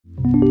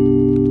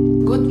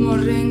Good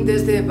morning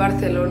desde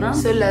Barcelona.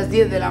 Son las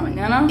 10 de la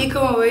mañana y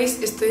como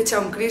veis estoy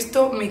hecha un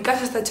Cristo, mi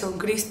casa está hecha un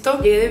Cristo.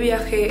 Llegué de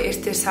viaje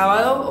este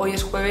sábado, hoy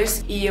es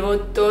jueves y llevo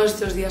todos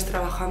estos días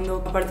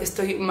trabajando. Aparte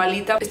estoy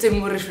malita, estoy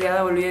muy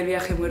resfriada, volví de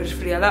viaje muy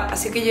resfriada,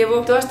 así que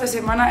llevo toda esta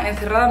semana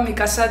encerrada en mi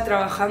casa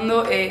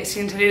trabajando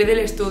sin salir del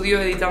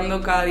estudio,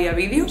 editando cada día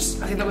vídeos,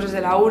 haciendo cosas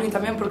de la uni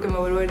también porque me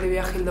vuelvo a ir de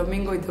viaje el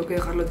domingo y tengo que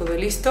dejarlo todo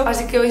listo.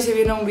 Así que hoy se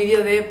viene un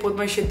vídeo de Put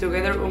My Shit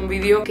Together, un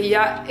vídeo que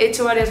ya he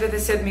hecho varias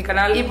veces en mi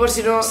canal y por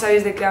si no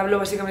sabéis de qué hablo,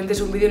 básicamente es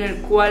un vídeo en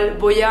el cual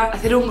voy a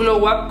hacer un glow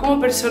up como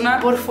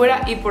persona por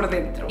fuera y por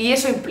dentro. Y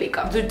eso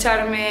implica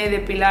ducharme,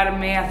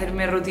 depilarme,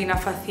 hacerme rutina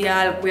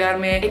facial,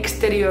 cuidarme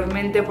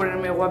exteriormente,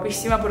 ponerme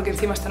guapísima porque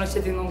encima esta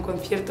noche tengo un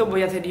concierto,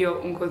 voy a hacer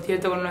yo un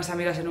concierto con unas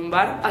amigas en un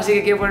bar, así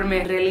que quiero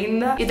ponerme re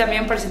linda y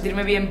también para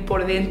sentirme bien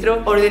por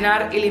dentro,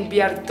 ordenar y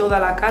limpiar toda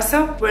la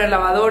casa, poner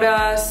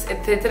lavadoras,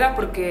 etcétera,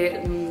 porque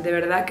de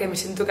verdad que me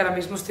siento que ahora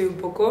mismo estoy un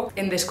poco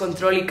en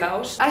descontrol y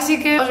caos.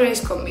 Así que os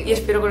venís conmigo y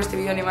espero con este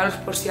vídeo animaros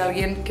por si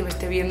alguien que me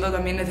esté viendo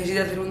también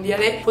necesita hacer un día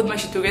de Put My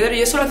Shit Together.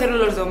 Yo suelo hacerlo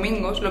los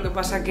domingos, lo que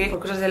pasa que por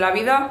cosas de la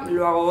vida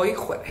lo hago hoy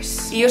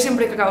jueves. Y yo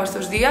siempre que acabo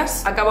estos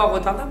días acabo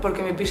agotada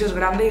porque mi piso es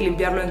grande y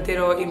limpiarlo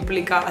entero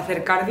implica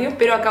hacer cardio,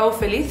 pero acabo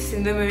feliz,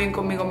 sintiéndome bien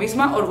conmigo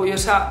misma,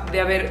 orgullosa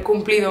de haber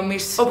cumplido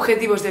mis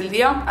objetivos del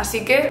día.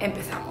 Así que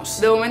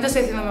empezamos. De momento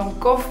estoy haciéndome un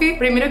coffee.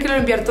 Primero quiero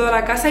limpiar toda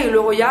la casa y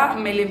luego ya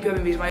me limpio a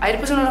mí misma. Ayer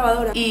puse una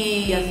lavadora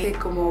y hace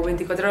como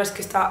 24 horas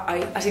que está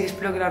ahí, así que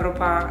espero que la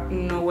ropa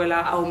no huela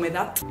a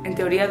humedad. En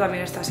teoría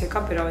también está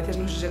seca, pero a veces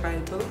no se seca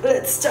del todo.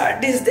 Let's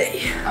start this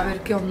day. A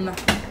ver qué onda.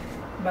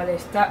 Vale,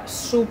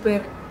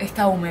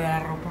 está húmeda la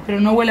ropa, pero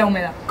no huele a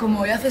humedad.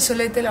 Como hoy hace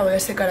solete, la voy a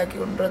secar aquí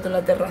un rato en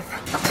la terraza.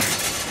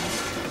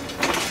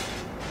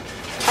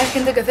 Hay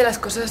gente que hace las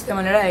cosas de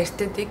manera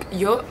estética.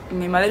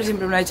 Mi madre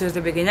siempre me lo ha dicho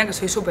desde pequeña que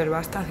soy súper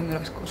vasta haciendo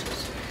las cosas.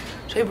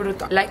 Soy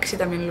bruta. Like si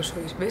también lo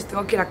sois, ¿ves?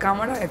 Tengo aquí la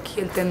cámara, aquí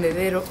el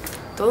tendedero.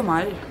 Todo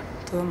mal,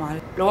 todo mal.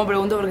 Luego me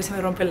pregunto por qué se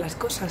me rompen las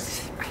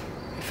cosas. Ay,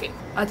 en fin.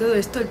 A todo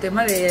esto, el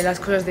tema de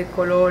las cosas de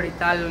color y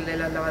tal, de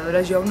las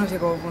lavadoras, yo aún no sé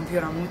cómo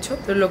funciona mucho.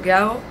 Entonces lo que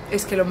hago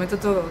es que lo meto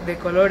todo de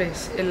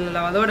colores en la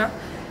lavadora.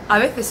 A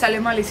veces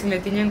sale mal y se me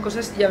tiñen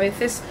cosas y a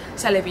veces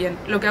sale bien.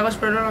 Lo que hago es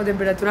poner una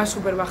temperatura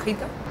súper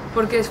bajita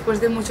porque después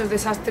de muchos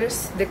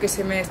desastres de que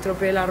se me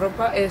estropee la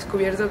ropa he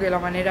descubierto que la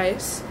manera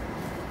es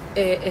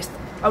esta.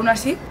 Aún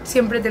así,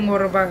 siempre tengo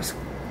ropa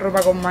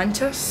con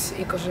manchas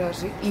y cosas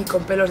así, y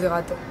con pelos de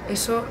gato.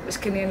 Eso es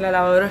que ni en la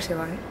lavadora se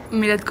va, ¿eh?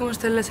 Mirad cómo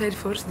están las Air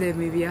Force de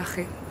mi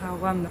viaje a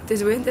Uganda.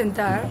 Entonces voy a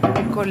intentar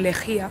con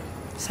lejía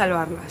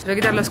salvarlas. Voy a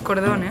quitar los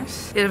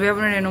cordones y las voy a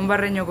poner en un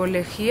barreño con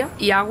lejía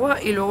y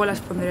agua y luego las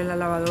pondré en la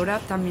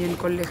lavadora también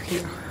con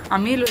lejía. A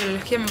mí lo de la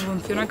lejía me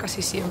funciona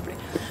casi siempre.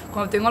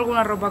 Cuando tengo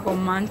alguna ropa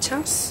con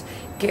manchas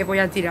que voy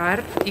a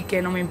tirar y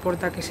que no me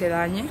importa que se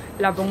dañe,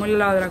 la pongo en la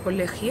lavadora con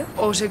lejía.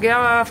 O se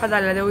queda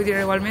fatal, la tengo que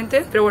tirar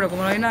igualmente, pero bueno,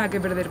 como no hay nada que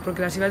perder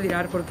porque las iba a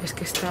tirar porque es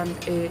que están,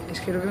 es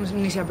que creo que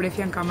ni se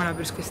aprecia en cámara,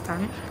 pero es que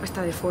están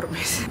hasta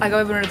deformes. Acabo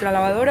de poner otra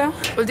lavadora.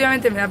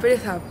 Últimamente me da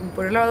pereza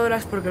poner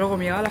lavadoras porque luego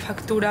me llega la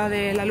factura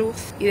de la luz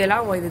y del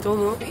agua y de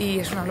todo y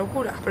es una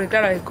locura. Porque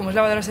claro, como es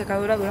lavadora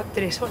secadora dura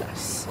 3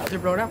 horas el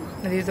programa.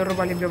 Necesito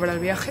ropa limpia para el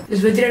viaje.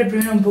 Les voy a tirar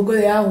primero un poco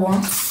de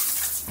agua.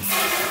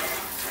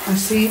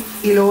 Así,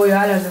 y luego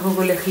ya las dejo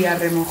con lejía a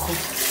remojo.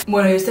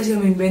 Bueno, y este ha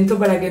sido mi invento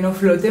para que no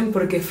floten,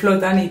 porque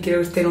flotan y quiero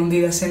que estén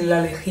hundidas en la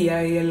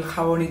lejía y el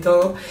jabón y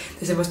todo.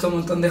 Entonces he puesto un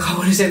montón de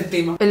jabones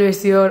encima. El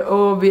vestidor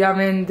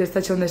obviamente está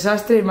hecho un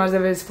desastre, y más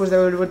después de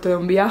haber vuelto de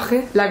un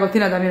viaje. La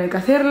cocina también hay que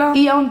hacerla.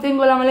 Y aún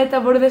tengo la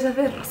maleta por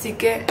deshacer. Así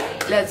que,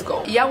 let's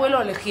go. Y ya huelo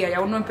a lejía, y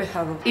aún no he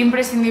empezado.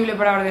 Imprescindible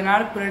para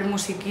ordenar, poner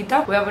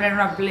musiquita. Voy a poner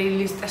una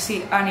playlist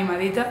así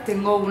animadita.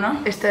 Tengo una,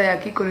 esta de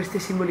aquí, con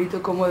este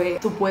simbolito como de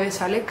tú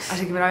puedes, Alex.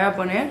 Así que me la voy a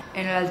poner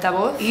en el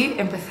altavoz y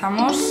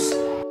empezamos.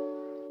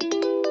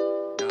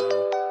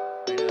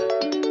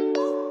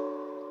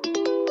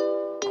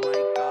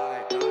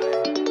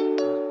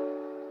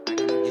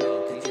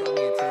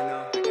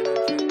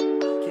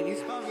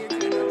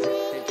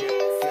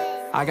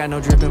 I got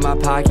no drip in my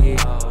pocket.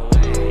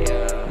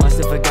 Must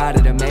have forgot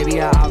it, or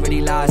maybe I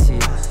already lost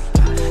it.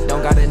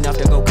 Don't got enough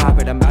to go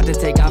cop it. I'm about to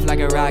take off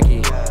like a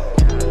rocket.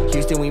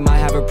 Houston, we might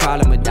have a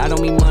problem, but that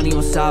don't mean money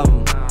will solve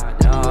them.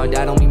 No,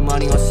 that don't mean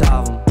money will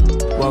solve them.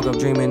 Woke up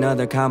dreaming of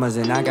the commas,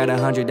 and I got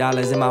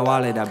 $100 in my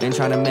wallet. I've been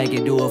trying to make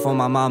it, do it for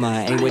my mama.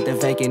 I ain't with the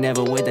faking,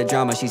 never with the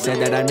drama. She said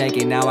that I'd make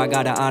it, now I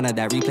gotta honor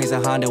that. Replace a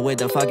Honda with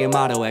the fucking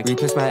Model X.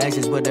 Replace my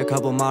exes with a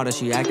couple models.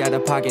 She act out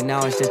of pocket,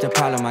 now it's just a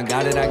problem. I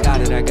got it, I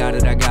got it, I got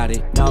it, I got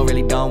it. No,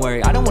 really, don't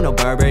worry. I don't want no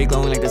Burberry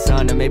glowing like the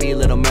sun, or maybe a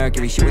little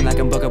Mercury. Shooting like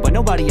I'm Booker, but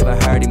nobody ever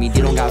heard of me.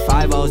 You don't got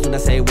 5 O's when I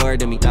say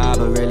word to me. Nah,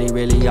 but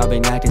really, y'all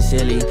been acting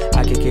silly.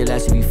 I could care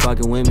less if you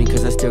fucking with me,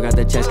 cause I still got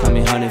the checks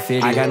coming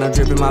 150. I got no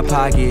drip in my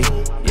pocket,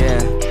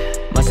 yeah.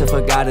 Must have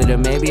forgot it, or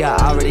maybe I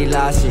already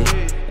lost it.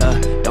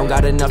 Don't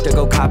got enough to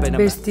go cop it.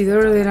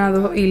 Vestidor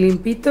ordenado y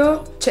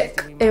limpito,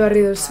 check. He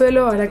barrido el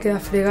suelo, ahora queda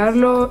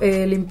fregarlo.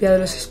 He limpiado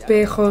los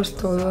espejos,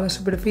 todas las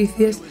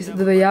superficies. Está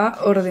todo ya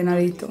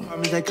ordenadito.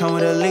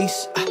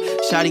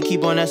 Shawty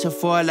keep on asking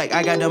for it like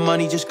I got the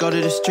money, just go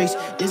to the streets.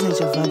 This ain't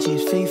Givenchy,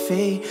 it's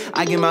Fifi.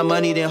 I get my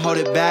money, then hold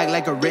it back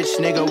like a rich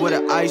nigga with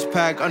an ice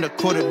pack. Under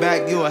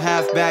quarterback, you a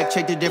halfback.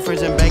 Check the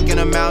difference in banking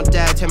amount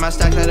that. Take my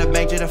stacks out of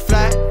bank to the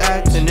flat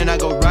X, and then I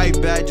go right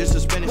back just to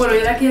spend it. Bueno, y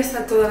ahora que ya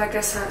está toda la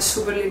casa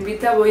súper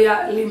limpita, voy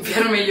a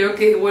limpiarme yo,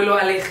 que huelo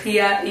a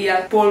lejía y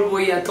a polvo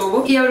y a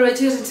todo. Y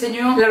aprovecho y os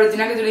enseño la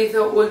rutina que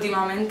utilizo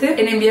últimamente.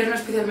 En invierno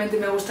especialmente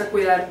me gusta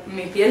cuidar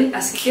mi piel,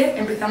 así que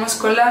empezamos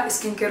con la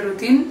skincare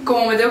routine.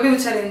 Como me tengo que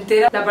duchar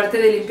entera, la parte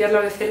de limpiar la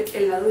voy a hacer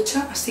en la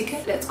ducha, así que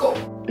let's go.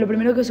 Lo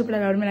primero que uso para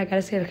lavarme la cara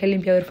es el gel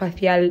limpiador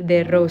facial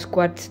de Rose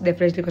Quartz de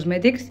Freshly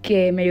Cosmetics,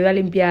 que me ayuda a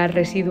limpiar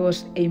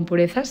residuos e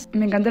impurezas.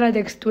 Me encanta la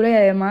textura y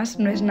además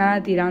no es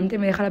nada tirante,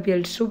 me deja la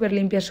piel súper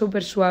limpia,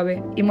 súper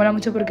suave y mola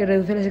mucho porque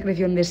reduce la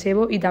secreción de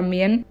sebo y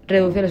también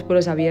reduce los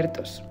poros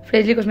abiertos.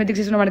 Freshly Cosmetics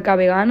es una marca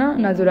vegana,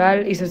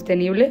 natural y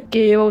sostenible que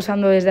yo llevo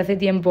usando desde hace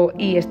tiempo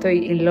y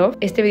estoy in love.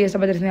 Este vídeo está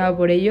patrocinado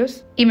por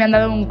ellos y me han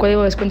dado un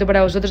código de descuento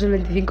para vosotros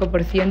del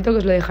 25%, que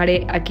os lo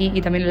dejaré aquí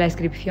y también en la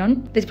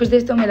descripción. Después de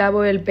esto me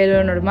lavo el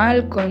pelo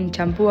normal con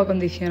champú,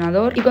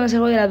 acondicionador, y cuando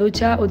salgo de la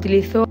ducha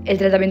utilizo el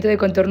tratamiento de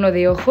contorno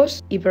de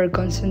ojos Hyper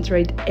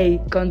Concentrate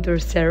A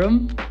Contour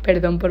Serum,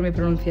 perdón por mi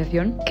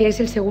pronunciación, que es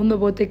el segundo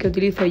bote que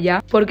utilizo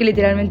ya porque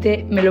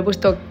literalmente me lo he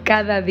puesto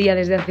cada día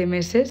desde hace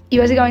meses y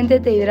básicamente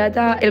te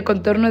hidrata el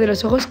contorno de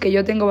los ojos, que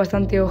yo tengo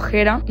bastante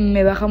ojera,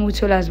 me baja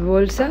mucho las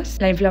bolsas,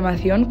 la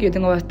inflamación, que yo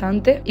tengo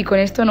bastante, y con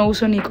esto no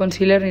uso ni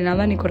concealer ni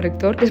nada, ni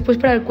corrector. Después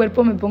para el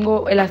cuerpo me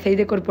pongo el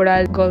aceite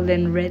corporal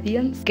Golden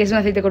Radiance, que es un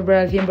aceite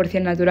corporal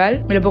 100%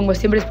 natural. Me lo pongo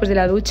siempre después de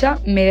la ducha,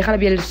 me deja la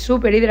piel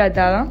súper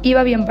hidratada y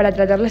va bien para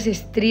tratar las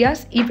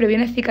estrías y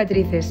previene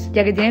cicatrices,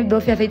 ya que tiene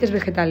 12 aceites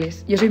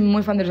vegetales. Yo soy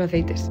muy fan de los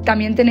aceites.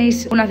 También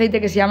tenéis un aceite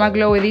que se llama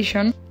Glow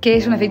Edition, que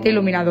es un aceite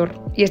iluminador,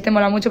 y este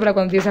mola mucho para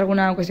cuando tienes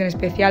alguna ocasión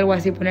especial o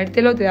así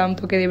ponértelo, te da un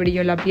toque de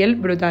brillo en la piel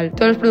brutal.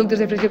 Todos los productos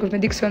de Freshly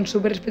Cosmetics son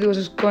súper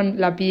respetuosos con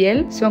la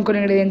piel, son con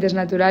ingredientes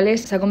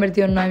naturales, se ha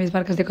convertido en una de mis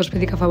marcas de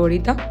cosmética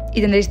favorita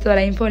y tendréis toda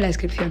la info en la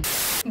descripción.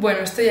 Bueno,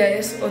 esto ya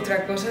es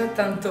otra cosa,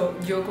 tanto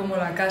yo como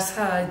la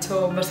casa ha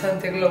hecho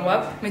bastante glow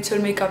up. Me he hecho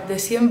el make up de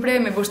siempre,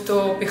 me he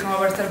puesto pijama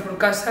para estar por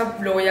casa,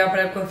 luego ya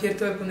para el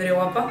concierto me pondré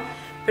guapa.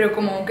 Pero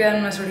como aún quedan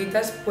unas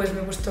horitas, pues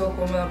me he puesto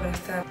cómoda para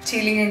estar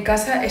chilling en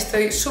casa.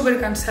 Estoy súper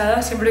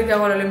cansada, siempre que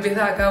hago la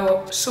limpieza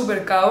acabo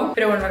súper cao.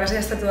 Pero bueno, la casa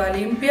ya está toda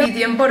limpia. Y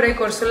tiempo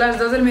récord, son las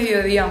 2 del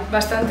mediodía.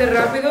 Bastante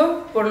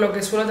rápido por lo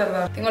que suelo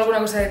tardar. Tengo alguna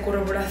cosa de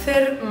curro por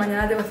hacer.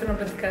 Mañana tengo que hacer una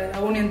práctica de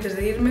la uni antes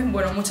de irme.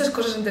 Bueno, muchas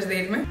cosas antes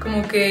de irme.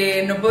 Como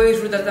que no puedo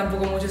disfrutar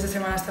tampoco mucho esta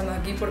semana estando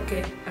aquí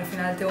porque al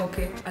final tengo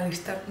que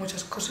alistar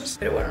muchas cosas.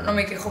 Pero bueno, no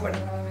me quejo para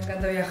nada, me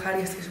encanta viajar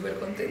y estoy súper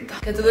contenta.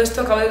 Que todo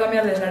esto acabo de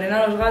cambiarles la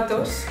arena a los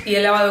gatos y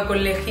he lavado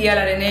con lejía el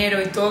arenero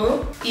y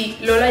todo, y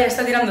Lola ya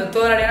está tirando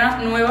toda la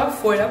arena nueva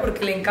fuera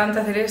porque le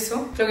encanta hacer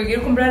eso. Lo que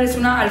quiero comprar es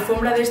una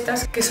alfombra de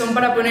estas que son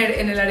para poner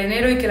en el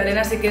arenero y que la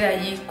arena se quede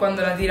allí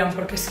cuando la tiran,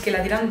 porque es que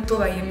la tiran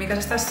toda y en mi casa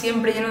está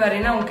siempre lleno de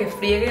arena, aunque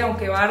friegue,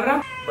 aunque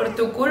barra, por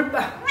tu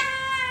culpa.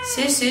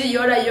 Sí, sí,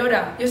 llora,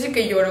 llora. Yo sí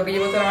que lloro, que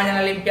llevo toda la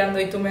mañana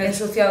limpiando y tú me has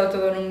ensuciado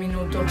todo en un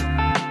minuto.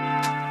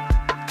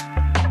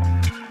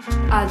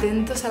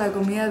 Atentos a la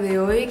comida de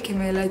hoy, que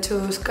me la ha hecho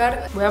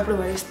Oscar. Voy a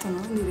probar esto,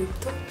 ¿no? En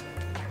directo.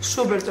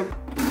 Súper top.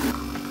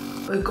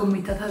 Hoy con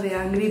mi taza de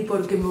Angry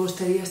porque me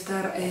gustaría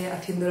estar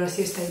haciendo la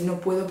siesta y no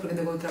puedo porque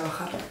tengo que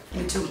trabajar.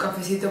 Me he hecho un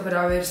cafecito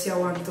para ver si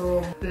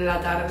aguanto la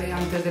tarde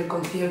antes del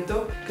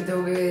concierto, que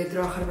tengo que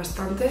trabajar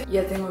bastante.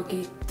 Ya tengo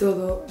aquí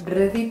todo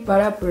ready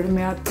para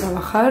ponerme a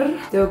trabajar.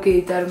 Tengo que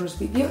editar unos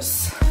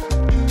vídeos.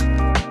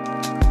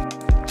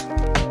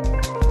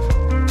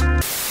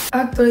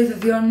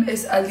 Actualización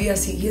es al día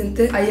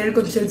siguiente. Ayer el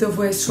concierto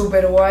fue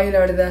súper guay, la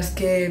verdad es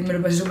que me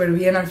lo pasé súper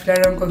bien. Al final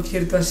era un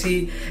concierto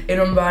así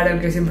en un bar al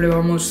que siempre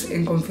vamos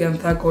en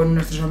confianza con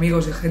nuestros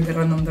amigos y gente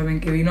random también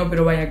que vino,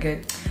 pero vaya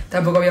que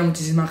tampoco había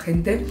muchísima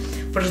gente,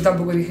 por eso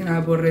tampoco dije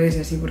nada por redes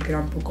y así, porque era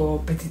un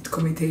poco petit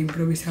comité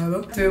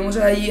improvisado. Estuvimos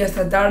ahí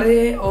hasta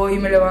tarde. Hoy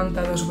me he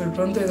levantado súper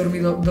pronto, he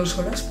dormido 2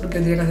 horas porque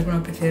tenía que hacer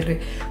una PCR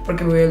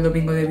porque me voy el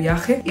domingo de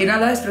viaje. Y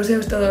nada, espero que os haya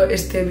gustado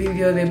este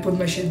vídeo de Put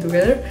My Shit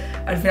Together.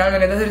 Al final me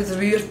encanta hacer estos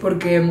vídeos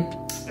porque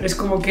es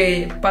como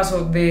que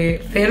paso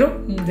de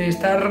cero, de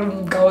estar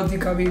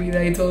caótica mi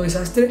vida y todo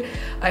desastre,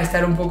 a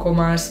estar un poco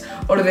más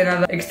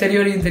ordenada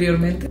exterior e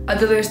interiormente. A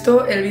todo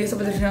esto, el vídeo está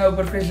patrocinado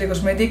por Freshly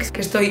Cosmetics,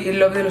 que estoy in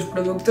love de los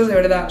productos, de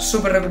verdad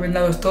súper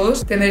recomendados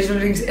todos. Tendréis los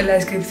links en la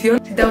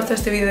descripción. Si te ha gustado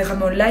este vídeo,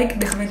 déjame un like,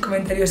 déjame en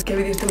comentarios qué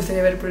vídeos te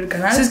gustaría ver por el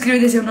canal.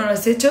 Suscríbete si aún no lo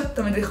has hecho.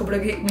 También te dejo por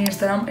aquí mi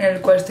Instagram, en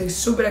el cual estoy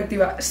súper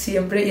activa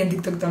siempre, y en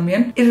TikTok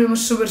también. Y nos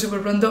vemos súper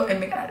pronto en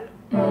mi canal.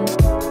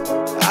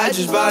 I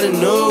just bought a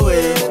new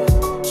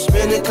whip,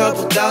 spend a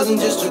couple thousand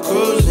just to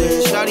cruise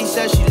it. Shawty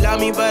said she love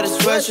me, but I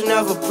swear she'll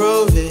never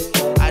prove it.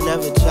 I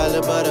never tell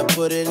her, but I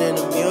put it in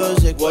the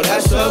music. Well,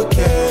 that's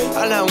okay.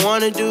 All I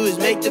wanna do is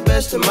make the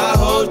best of my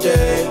whole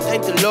day.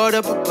 Thank the Lord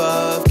up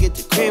above, get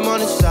the cream on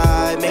the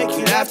side, make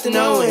you laugh to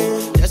no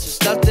end. That's the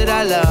stuff that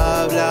I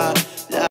love.